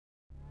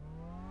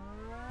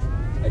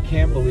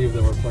can't believe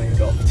that we're playing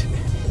golf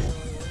today.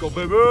 Go,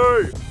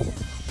 baby!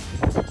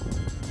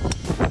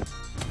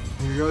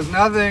 Here goes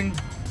nothing.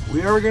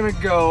 We are gonna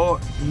go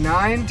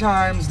 9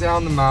 times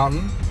down the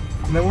mountain,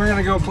 and then we're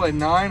gonna go play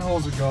 9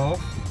 holes of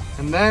golf,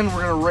 and then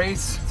we're gonna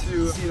race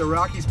to see the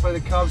Rockies play the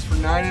Cubs for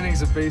 9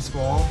 innings of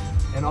baseball,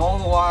 and all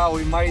the while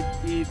we might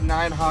eat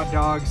 9 hot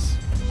dogs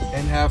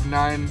and have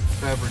 9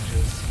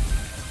 beverages.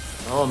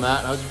 Oh,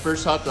 Matt, how's your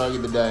first hot dog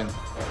of the day?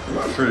 I'm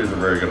not sure these are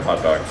very good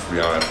hot dogs, to be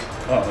honest.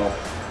 Uh-oh.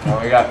 Oh,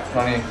 we got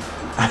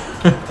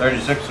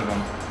 36 of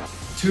them.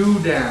 2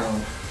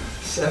 down,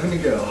 7 to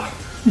go.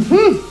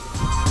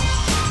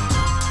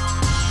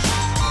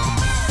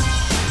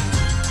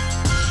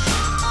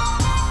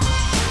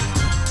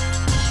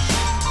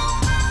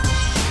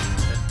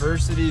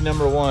 Adversity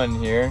number 1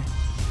 here.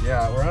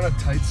 Yeah, we're on a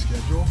tight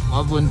schedule.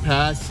 Loveland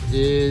Pass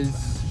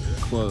is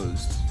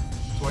closed.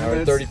 20 Now we're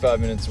minutes. 35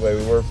 minutes away.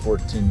 We were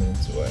 14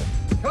 minutes away.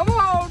 Come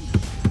on!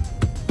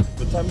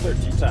 What time's our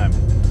tee time?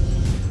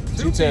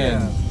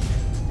 2:10.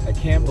 I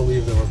can't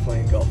believe that we're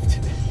playing golf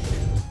today.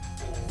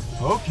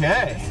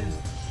 Okay.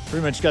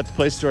 Pretty much got the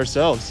place to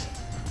ourselves.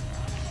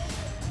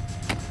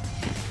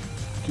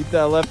 Keep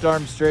that left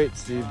arm straight,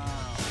 Steve.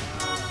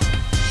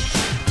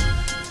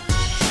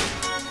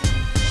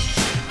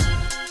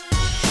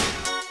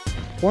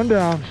 One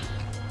down.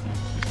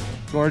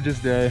 Gorgeous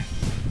day.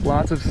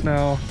 Lots of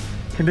snow.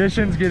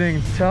 Conditions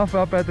getting tough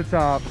up at the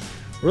top.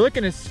 We're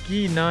looking to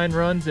ski 9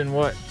 runs in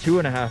what,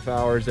 2.5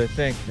 hours, I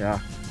think. Yeah.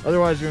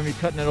 Otherwise, we're gonna be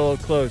cutting it a little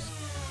close.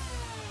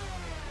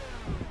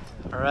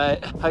 All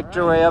right, hiked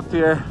our way up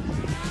here.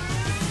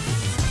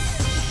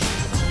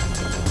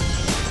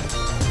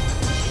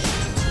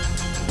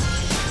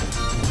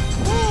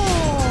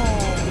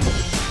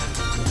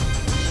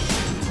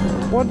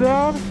 One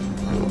down.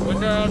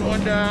 One down,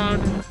 one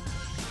down.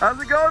 How's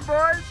it going,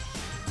 boys?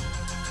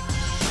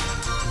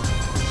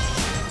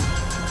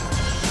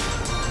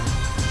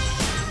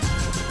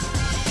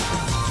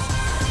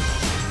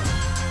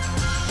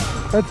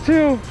 That's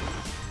 2.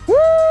 Woo!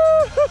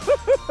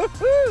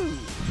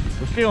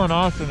 We're feeling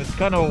awesome. It's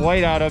kind of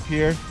white out up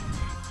here.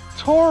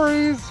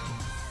 Torreys,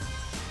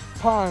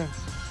 pines.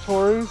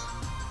 Torreys,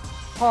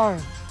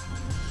 pines.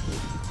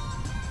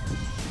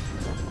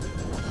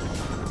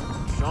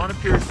 Sean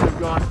appears to have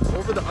gone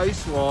over the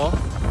ice wall.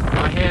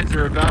 My hands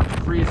are about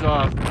to freeze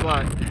off,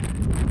 but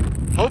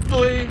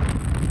hopefully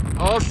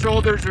all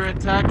shoulders are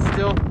intact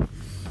still.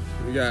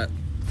 We got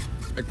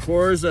a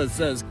course that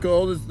says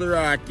cold as the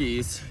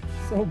Rockies.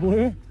 So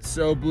blue.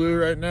 So blue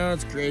right now,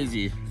 it's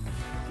crazy.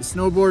 The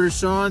snowboarder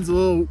Sean's a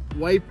little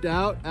wiped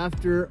out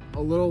after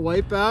a little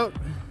wipeout.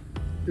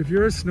 If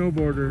you're a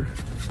snowboarder,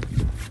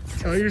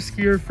 tell your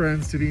skier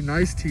friends to be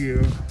nice to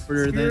you.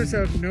 Skiers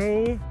have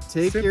no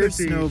Take your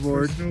sympathy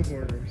snowboard. for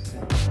snowboarders.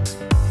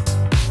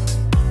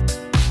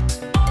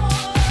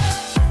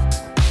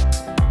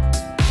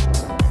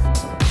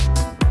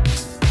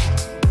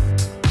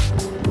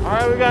 All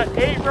right, we got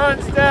 8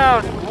 runs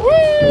down. Woo!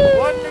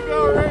 1 to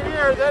go right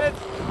here. Then it's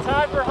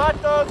time for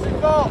hot dogs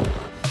and golf.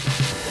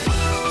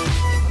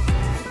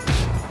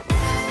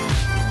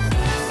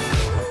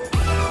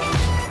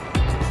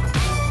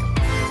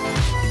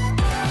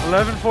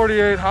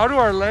 $11:48. How do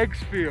our legs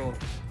feel?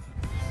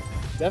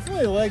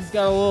 Definitely legs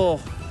got a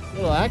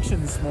little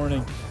action this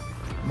morning.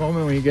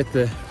 Moment when you get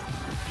the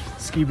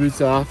ski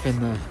boots off and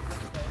the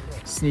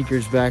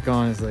sneakers back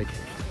on is like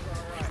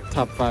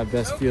top 5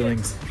 best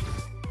feelings.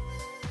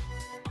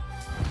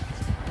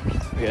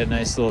 We got a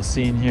nice little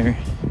scene here.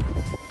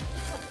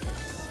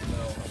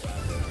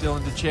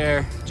 Dylan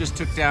Dethier just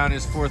took down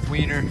his 4th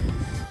wiener.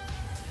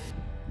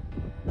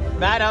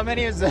 Matt, how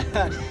many is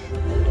that?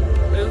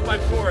 This is my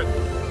 4th.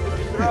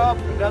 Throw up,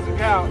 it doesn't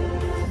count.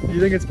 You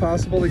think it's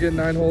possible to get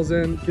 9 holes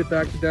in, get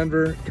back to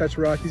Denver, catch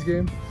a Rockies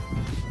game?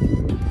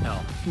 No.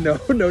 No,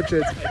 no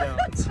chance. I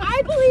don't.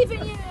 I believe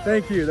in you.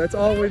 Thank you. That's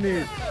all we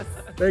need.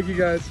 Thank you,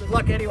 guys. Good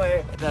luck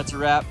anyway. That's a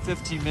wrap.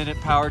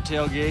 15-minute power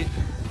tailgate.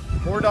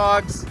 4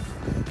 dogs,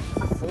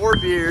 4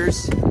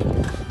 beers,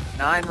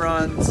 9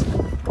 runs.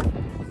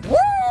 Woo!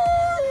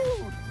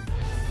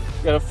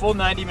 We got a full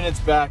 90 minutes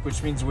back,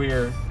 which means we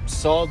are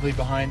solidly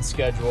behind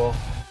schedule.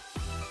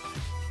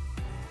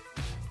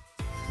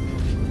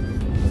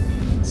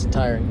 It's a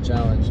tiring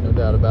challenge, no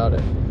doubt about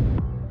it.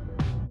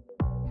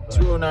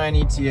 209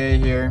 ETA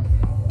here.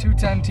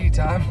 2:10 tee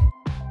time.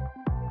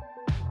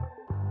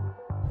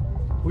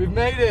 We've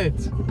made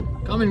it.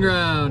 Common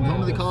Ground,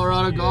 home of the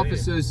Colorado Golf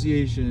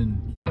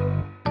Association.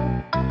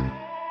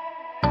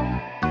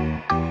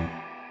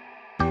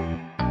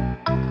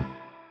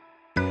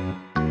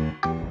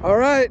 All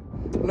right,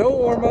 no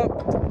warm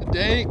up. The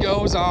day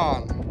goes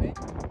on.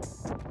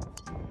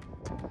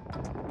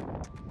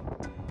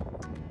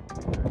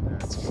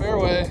 It's a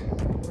fairway.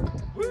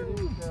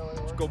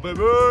 Let's go,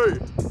 baby!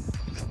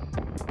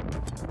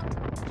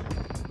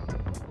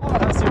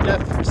 How's your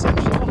depth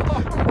perception?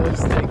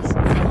 Those things.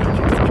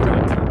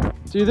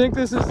 Do you think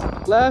this is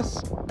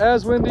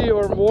as windy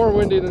or more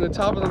windy than the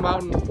top of the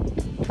mountain?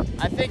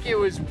 I think it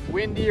was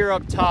windier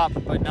up top,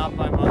 but not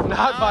by much.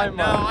 Not by much.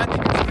 No, I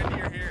think it's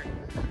windier here.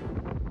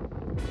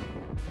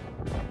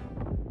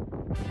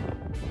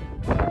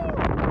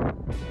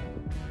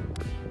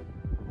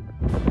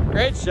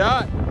 Great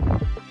shot.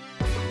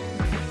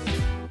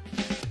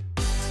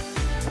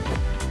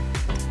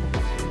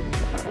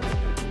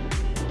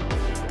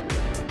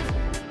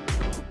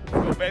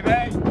 Go, baby.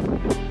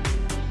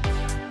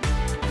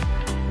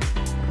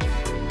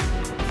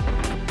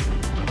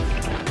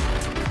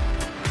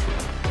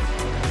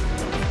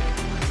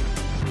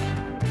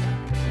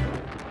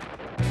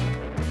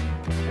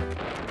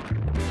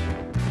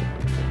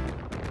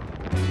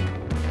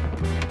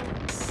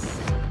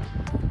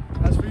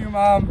 That's for you,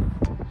 Mom.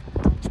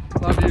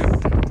 Love you.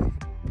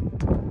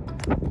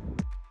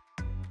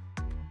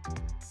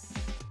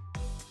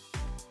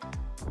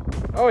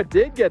 Oh, it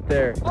did get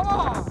there. Come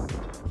on!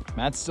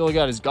 Matt's still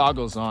got his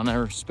goggles on. I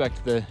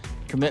respect the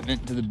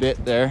commitment to the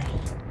bit there.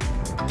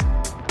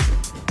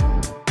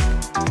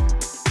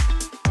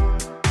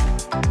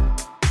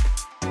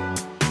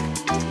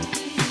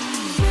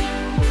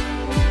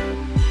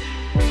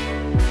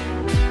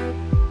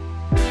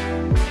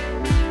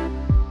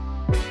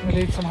 We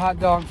need some hot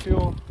dog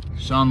fuel.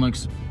 Sean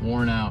looks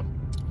worn out.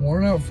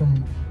 Worn out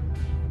from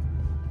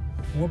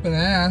whooping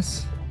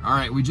ass. All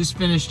right, we just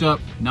finished up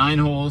 9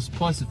 holes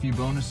plus a few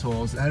bonus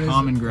holes at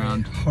Common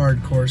Ground.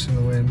 Hard course in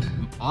the wind.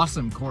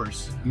 Awesome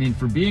course. I mean,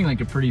 for being like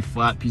a pretty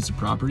flat piece of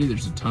property,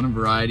 there's a ton of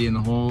variety in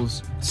the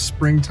holes.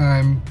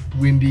 Springtime,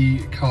 windy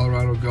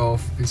Colorado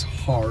golf is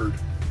hard.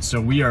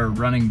 So we are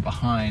running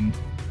behind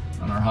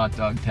on our hot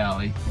dog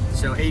tally.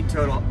 So 8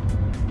 total.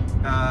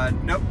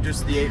 Nope,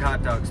 just the 8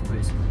 hot dogs,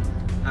 please.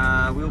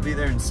 We'll be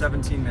there in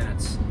 17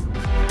 minutes.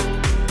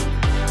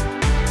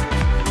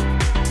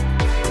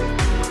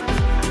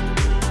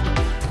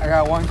 I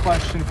got one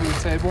question for the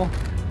table.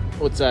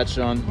 What's that,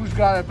 Sean? Who's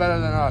got it better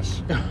than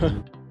us?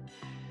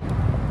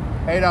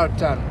 8 out of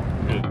 10.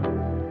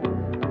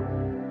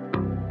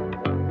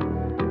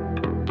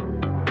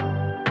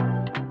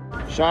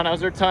 Sean,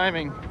 how's our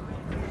timing?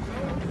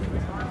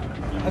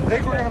 I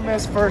think we're gonna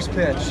miss first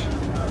pitch,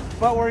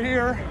 but we're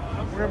here.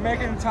 We're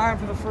making time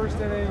for the first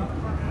inning.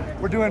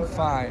 We're doing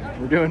fine.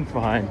 We're doing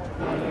fine.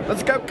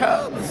 Let's go,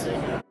 Cubs.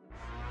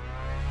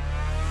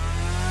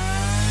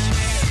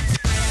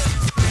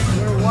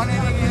 We're 1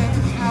 inning in,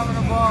 having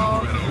a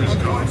ball.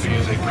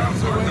 Unfortunately, the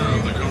Cubs are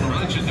winning. It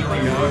is what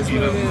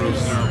it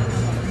is. I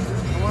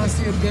want to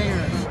see a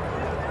dinger.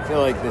 I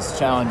feel like this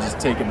challenge is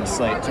taking a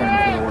slight turn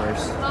for the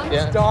worse.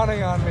 It's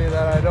dawning on me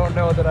that I don't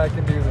know that I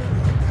can do this.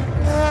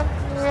 I've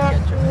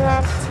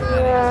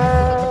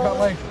got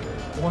like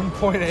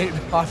 1.8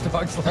 hot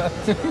dogs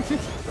left.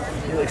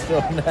 You look so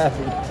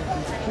unhappy.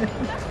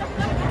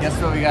 Guess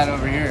what we got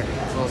over here? A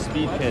little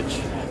speed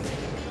pitch.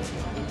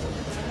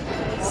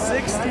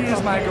 60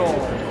 is my goal.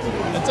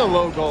 That's a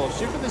low goal.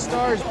 Shoot for the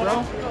stars,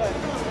 bro.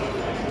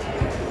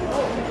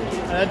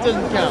 That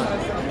doesn't count.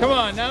 Come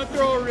on, now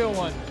throw a real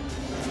one.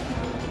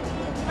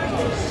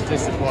 It's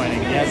disappointing.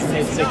 He hasn't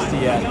hit 60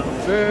 yet.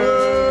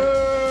 Boo!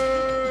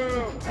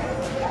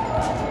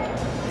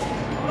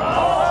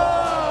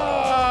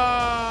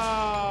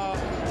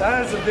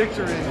 That is a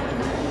victory.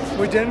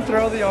 We didn't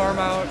throw the arm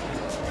out.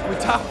 We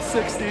topped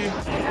 60.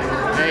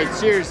 Hey,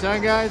 cheers, huh,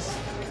 guys?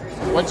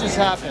 What just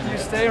happened? You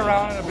stay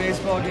around in a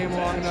baseball game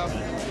long enough,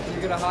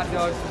 you get a hot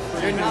dog for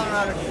free. You're not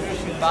around a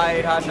tradition, buy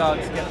 8 hot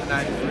dogs, get the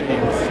 9 free.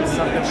 It's just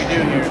something we do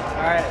here.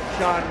 All right,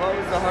 Sean, what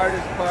was the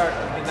hardest part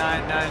of the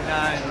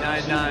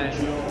 99999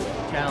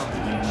 challenge?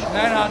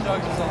 9 hot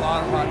dogs is a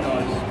lot of hot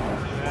dogs.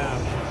 Yeah.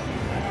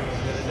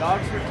 The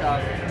dogs were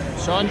tough.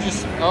 Sean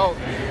just, oh.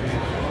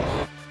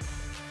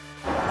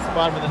 It's the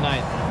bottom of the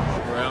 9th.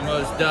 We're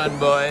almost done,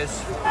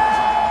 boys.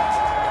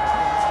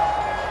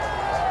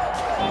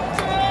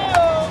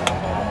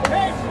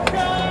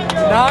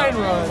 9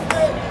 runs,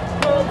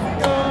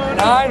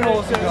 9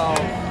 holes of golf,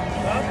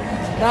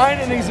 9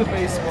 innings of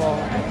baseball,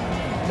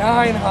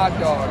 9 hot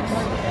dogs,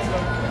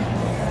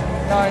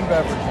 9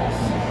 beverages.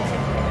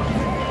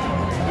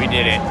 We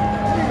did it.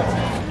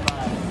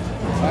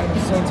 I'm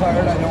so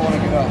tired I don't want to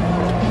get up.